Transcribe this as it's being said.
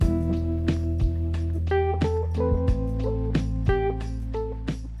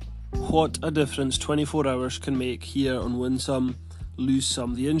what a difference 24 hours can make here on Win Some, Lose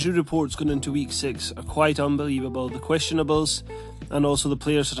Some. The injury reports going into week 6 are quite unbelievable. The questionables and also the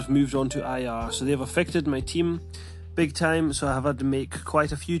players that have moved on to IR. So they've affected my team big time, so I have had to make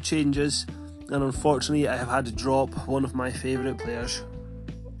quite a few changes, and unfortunately I have had to drop one of my favourite players.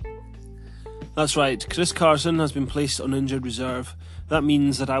 That's right, Chris Carson has been placed on injured reserve. That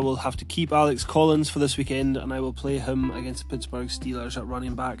means that I will have to keep Alex Collins for this weekend, and I will play him against the Pittsburgh Steelers at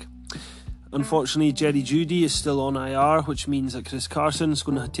running back. Unfortunately, Jerry Jeudy is still on IR, which means that Chris Carson is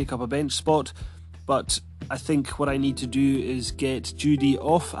going to take up a bench spot. But I think what I need to do is get Jeudy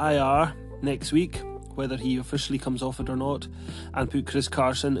off IR next week, whether he officially comes off it or not, and put Chris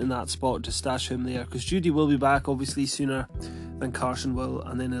Carson in that spot to stash him there, because Jeudy will be back obviously sooner than Carson will,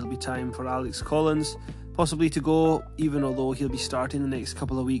 and then it'll be time for Alex Collins possibly to go, even although he'll be starting the next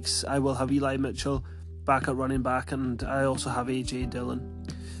couple of weeks. I will have Eli Mitchell back at running back, and I also have AJ Dillon.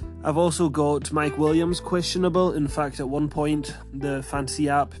 I've also got Mike Williams questionable. In fact, at one point the fantasy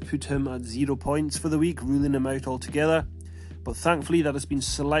app put him at 0 points for the week, ruling him out altogether, but thankfully that has been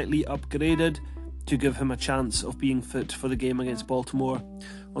slightly upgraded to give him a chance of being fit for the game against Baltimore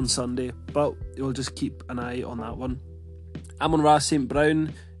on Sunday, but we'll just keep an eye on that one. Amon-Ra St.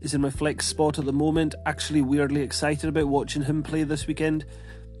 Brown is in my flex spot at the moment. Actually weirdly excited about watching him play this weekend.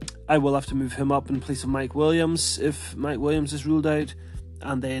 I will have to move him up in place of Mike Williams if Mike Williams is ruled out,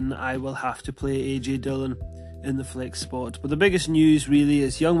 and then I will have to play AJ Dillon in the flex spot. But the biggest news really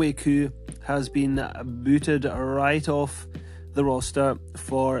is Younghoe Koo has been booted right off the roster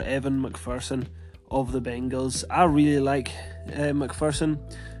for Evan McPherson of the Bengals. I really like McPherson.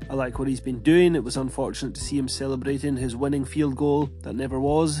 I like what he's been doing. It was unfortunate to see him celebrating his winning field goal that never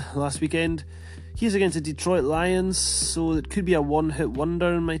was last weekend. He's against the Detroit Lions, so it could be a one-hit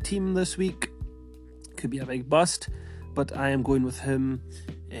wonder in my team this week. Could be a big bust, but I am going with him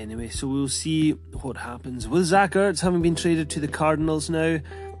anyway, so we'll see what happens. With Zach Ertz having been traded to the Cardinals now,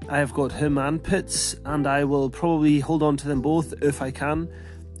 I have got him and Pitts, and I will probably hold on to them both if I can,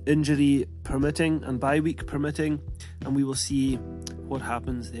 injury permitting and bye week permitting, and we will see what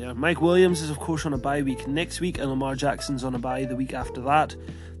happens there. Mike Williams is of course on a bye week next week, and Lamar Jackson's on a bye the week after that,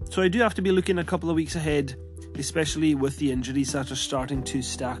 so I do have to be looking a couple of weeks ahead, especially with the injuries that are starting to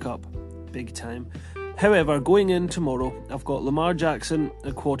stack up big time. However, going in tomorrow, I've got Lamar Jackson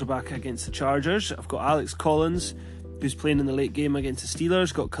at quarterback against the Chargers. I've got Alex Collins, who's playing in the late game against the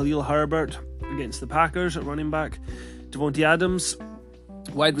Steelers. Got Khalil Herbert against the Packers at running back. Devontae Adams,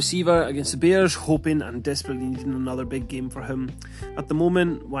 wide receiver against the Bears, hoping and desperately needing another big game for him. At the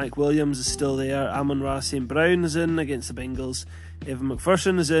moment, Mike Williams is still there. Amon-Ra St. Brown is in against the Bengals. Evan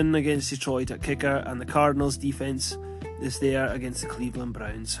McPherson is in against Detroit at kicker, and the Cardinals defense is there against the Cleveland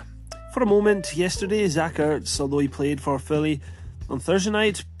Browns. For a moment yesterday, Zach Ertz, although he played for Philly on Thursday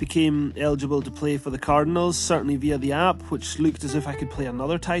night, became eligible to play for the Cardinals, certainly via the app, which looked as if I could play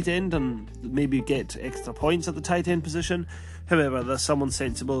another tight end and maybe get extra points at the tight end position. However, there's someone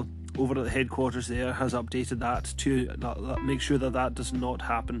sensible over at the headquarters there has updated that to make sure that that does not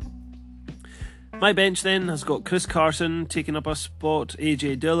happen. My bench then has got Chris Carson taking up a spot,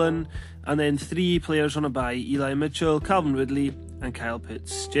 AJ Dillon, and then 3 players on a bye: Eli Mitchell, Calvin Ridley and Kyle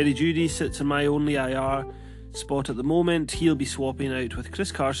Pitts. Jerry Jeudy sits in my only IR spot at the moment. He'll be swapping out with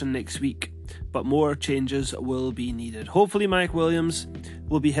Chris Carson next week, but more changes will be needed. Hopefully Mike Williams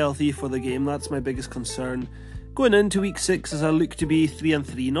will be healthy for the game. That's my biggest concern going into week 6, as I look to be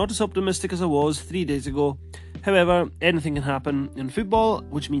 3-3. Not as optimistic as I was 3 days ago. However, anything can happen in football,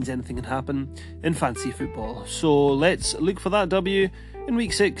 which means anything can happen in fantasy football. So let's look for that W in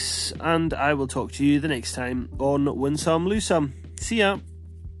week 6, and I will talk to you the next time on Win Some, Lose Some. See ya!